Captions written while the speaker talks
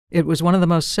It was one of the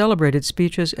most celebrated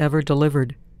speeches ever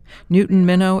delivered. Newton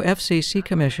Minow, FCC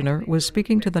Commissioner, was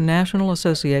speaking to the National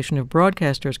Association of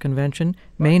Broadcasters Convention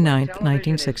May 9,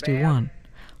 1961.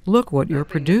 "Look what you're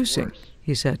producing,"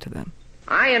 he said to them.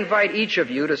 I invite each of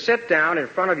you to sit down in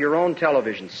front of your own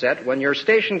television set when your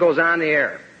station goes on the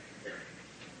air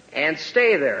and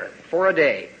stay there for a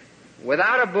day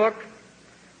without a book,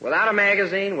 without a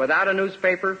magazine, without a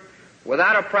newspaper,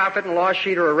 without a profit and loss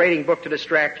sheet or a rating book to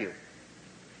distract you.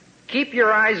 Keep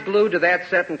your eyes glued to that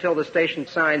set until the station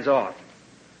signs off.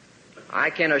 I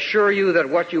can assure you that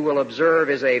what you will observe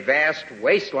is a vast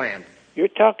wasteland. You're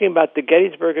talking about the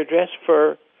Gettysburg Address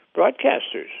for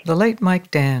broadcasters. The late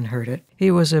Mike Dan heard it.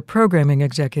 He was a programming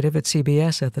executive at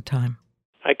CBS at the time.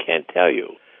 I can't tell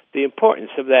you the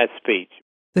importance of that speech.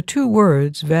 The two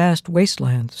words, vast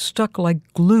wasteland, stuck like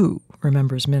glue,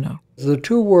 remembers Minow. The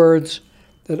two words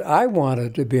that I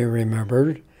wanted to be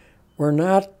remembered were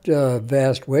not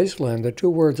vast wasteland. The two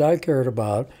words I cared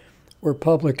about were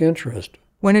public interest.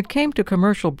 When it came to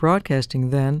commercial broadcasting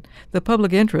then, the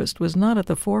public interest was not at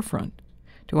the forefront.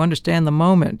 To understand the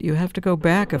moment, you have to go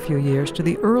back a few years to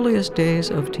the earliest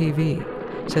days of TV,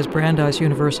 says Brandeis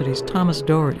University's Thomas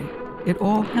Doherty. It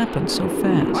all happened so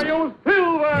fast.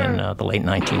 In the late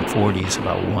 1940s,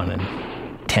 about 1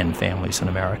 in 10 families in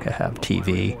America have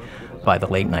TV. By the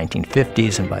late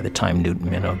 1950s, and by the time Newton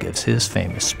Minow gives his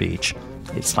famous speech,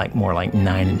 it's more like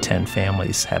 9 in 10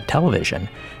 families have television,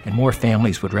 and more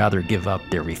families would rather give up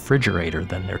their refrigerator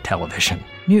than their television.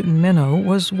 Newton Minow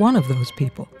was one of those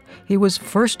people. He was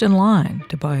first in line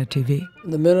to buy a TV.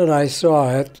 The minute I saw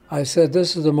it, I said,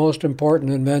 this is the most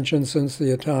important invention since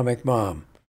the atomic bomb.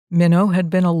 Minow had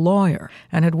been a lawyer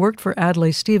and had worked for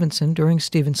Adlai Stevenson during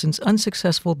Stevenson's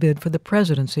unsuccessful bid for the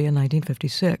presidency in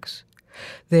 1956.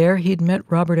 There, he'd met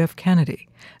Robert F. Kennedy,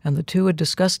 and the two had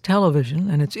discussed television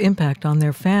and its impact on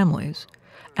their families,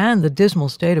 and the dismal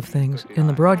state of things in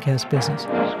the broadcast business.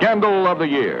 Scandal of the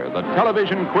Year, the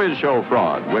television quiz show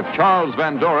fraud, with Charles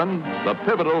Van Doren, the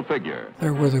pivotal figure.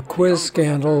 There were the quiz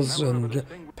scandals and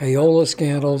payola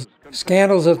scandals.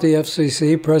 Scandals at the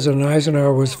FCC. President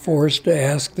Eisenhower was forced to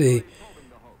ask the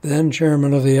then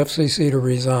chairman of the FCC to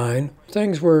resign.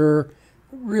 Things were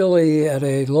really at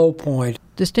a low point.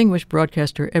 Distinguished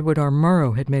broadcaster Edward R.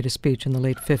 Murrow had made a speech in the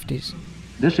late 50s.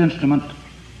 This instrument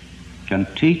can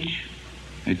teach,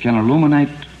 it can illuminate,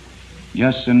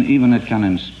 yes, and even it can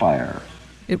inspire.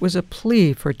 It was a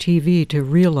plea for TV to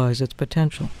realize its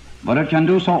potential. But it can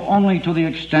do so only to the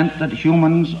extent that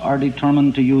humans are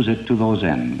determined to use it to those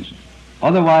ends.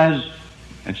 Otherwise,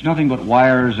 it's nothing but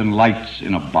wires and lights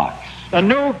in a box. The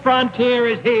new frontier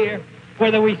is here,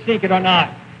 whether we seek it or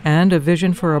not. And a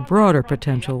vision for a broader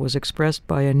potential was expressed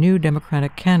by a new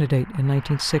Democratic candidate in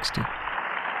 1960.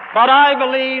 But I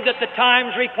believe that the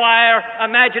times require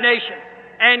imagination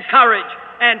and courage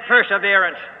and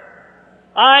perseverance.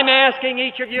 I'm asking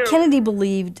each of you... Kennedy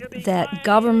believed that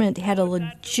government had a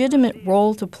legitimate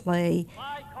role to play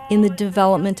in the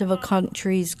development of a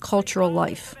country's cultural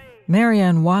life.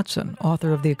 Marianne Watson,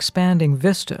 author of The Expanding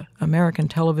Vista, American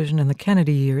Television in the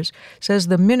Kennedy Years, says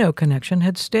the Minow connection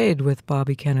had stayed with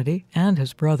Bobby Kennedy and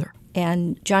his brother.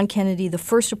 And John Kennedy, the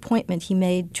first appointment he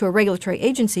made to a regulatory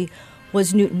agency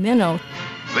was Newton Minow.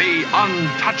 The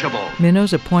Untouchable.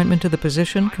 Minow's appointment to the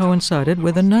position coincided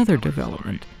with another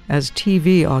development as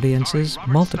TV audiences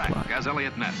multiplied.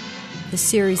 The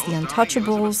series The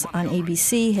Untouchables on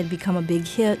ABC had become a big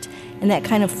hit, and that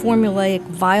kind of formulaic,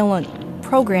 violent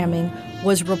programming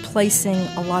was replacing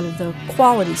a lot of the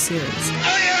quality series.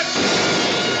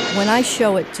 When I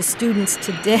show it to students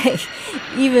today,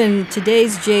 even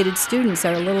today's jaded students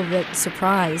are a little bit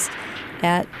surprised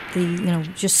at the,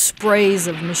 just sprays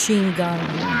of machine gun.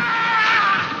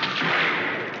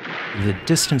 The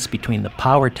distance between the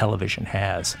power television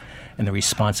has and the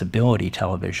responsibility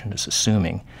television is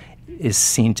assuming is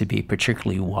seen to be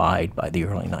particularly wide by the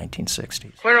early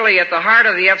 1960s. Clearly, at the heart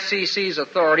of the FCC's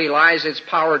authority lies its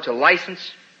power to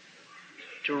license,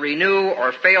 to renew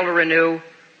or fail to renew,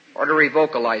 or to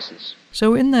revoke a license.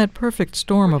 So in that perfect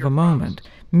storm of a moment,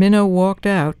 Minow walked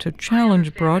out to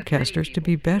challenge broadcasters to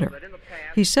be better.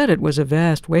 He said it was a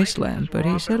vast wasteland, but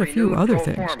he said a few other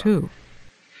things, too.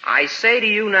 I say to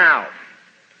you now,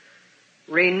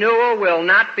 renewal will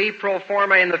not be pro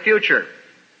forma in the future.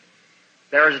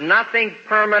 There is nothing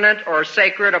permanent or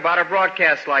sacred about a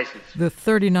broadcast license. The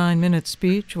 39-minute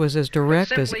speech was as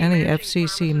direct as any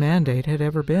FCC mandate had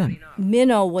ever been.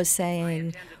 Minow was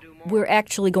saying, we're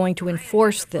actually going to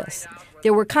enforce this.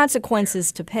 There were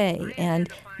consequences to pay, and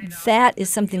that is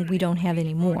something we don't have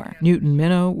anymore. Newton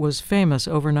Minow was famous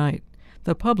overnight.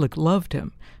 The public loved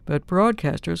him, but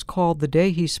broadcasters called the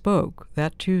day he spoke,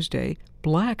 that Tuesday,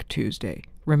 Black Tuesday,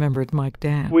 remembered Mike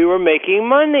Dan. We were making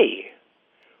money.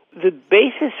 The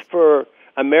basis for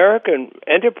American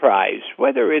enterprise,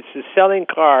 whether it's selling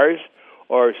cars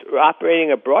or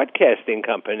operating a broadcasting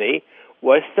company,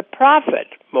 was the profit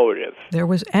motive. There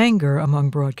was anger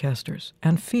among broadcasters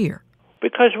and fear.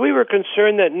 Because we were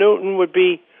concerned that Newton would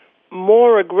be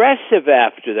more aggressive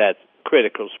after that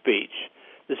critical speech.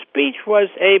 The speech was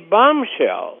a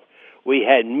bombshell. We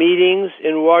had meetings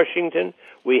in Washington.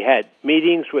 We had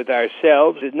meetings with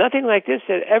ourselves. Nothing like this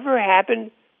had ever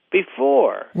happened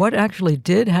before. What actually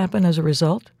did happen as a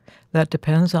result? That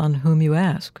depends on whom you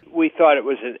ask. We thought it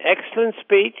was an excellent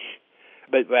speech,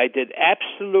 but I did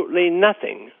absolutely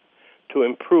nothing to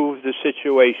improve the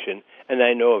situation, and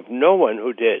I know of no one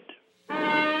who did.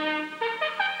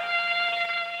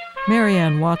 Mary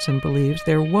Ann Watson believes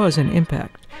there was an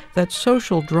impact, that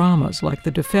social dramas like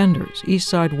The Defenders, East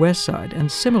Side, West Side,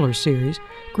 and similar series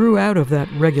grew out of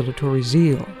that regulatory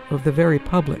zeal of the very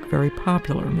public, very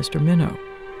popular Mr. Minow.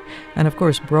 And of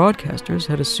course, broadcasters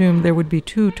had assumed there would be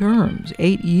 2 terms,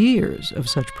 8 years of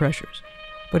such pressures.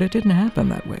 But it didn't happen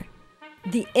that way.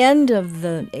 The end of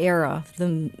the era,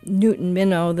 the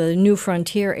Newton-Minow, the New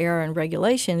Frontier era in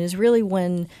regulation, is really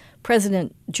when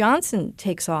President Johnson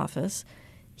takes office.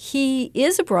 He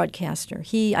is a broadcaster.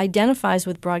 He identifies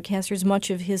with broadcasters. Much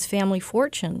of his family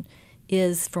fortune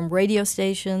is from radio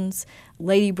stations.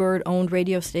 Lady Bird owned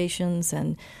radio stations,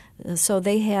 and so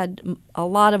they had a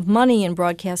lot of money in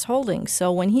broadcast holdings.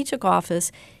 So when he took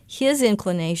office, his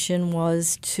inclination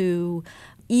was to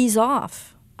ease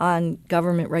off on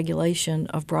government regulation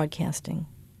of broadcasting.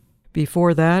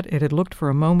 Before that, it had looked for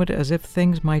a moment as if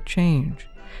things might change,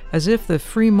 as if the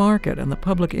free market and the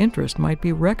public interest might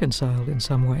be reconciled in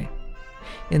some way.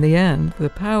 In the end,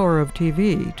 the power of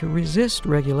TV to resist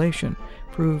regulation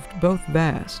proved both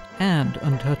vast and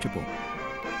untouchable.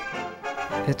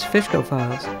 It's Fishko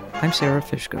Files. I'm Sarah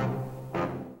Fishko.